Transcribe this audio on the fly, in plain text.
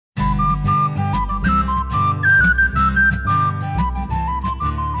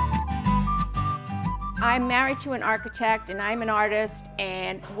I'm married to an architect and I'm an artist,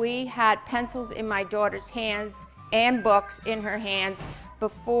 and we had pencils in my daughter's hands and books in her hands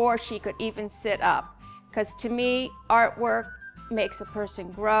before she could even sit up. Because to me, artwork makes a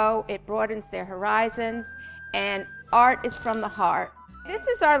person grow, it broadens their horizons, and art is from the heart. This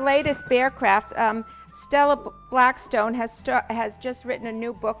is our latest bear craft. Stella Blackstone has just written a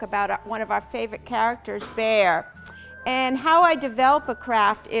new book about one of our favorite characters, Bear. And how I develop a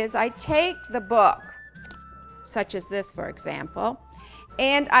craft is I take the book, such as this for example,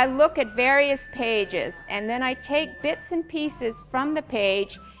 and I look at various pages, and then I take bits and pieces from the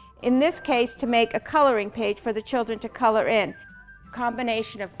page, in this case to make a coloring page for the children to color in. A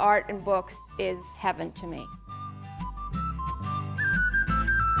combination of art and books is heaven to me.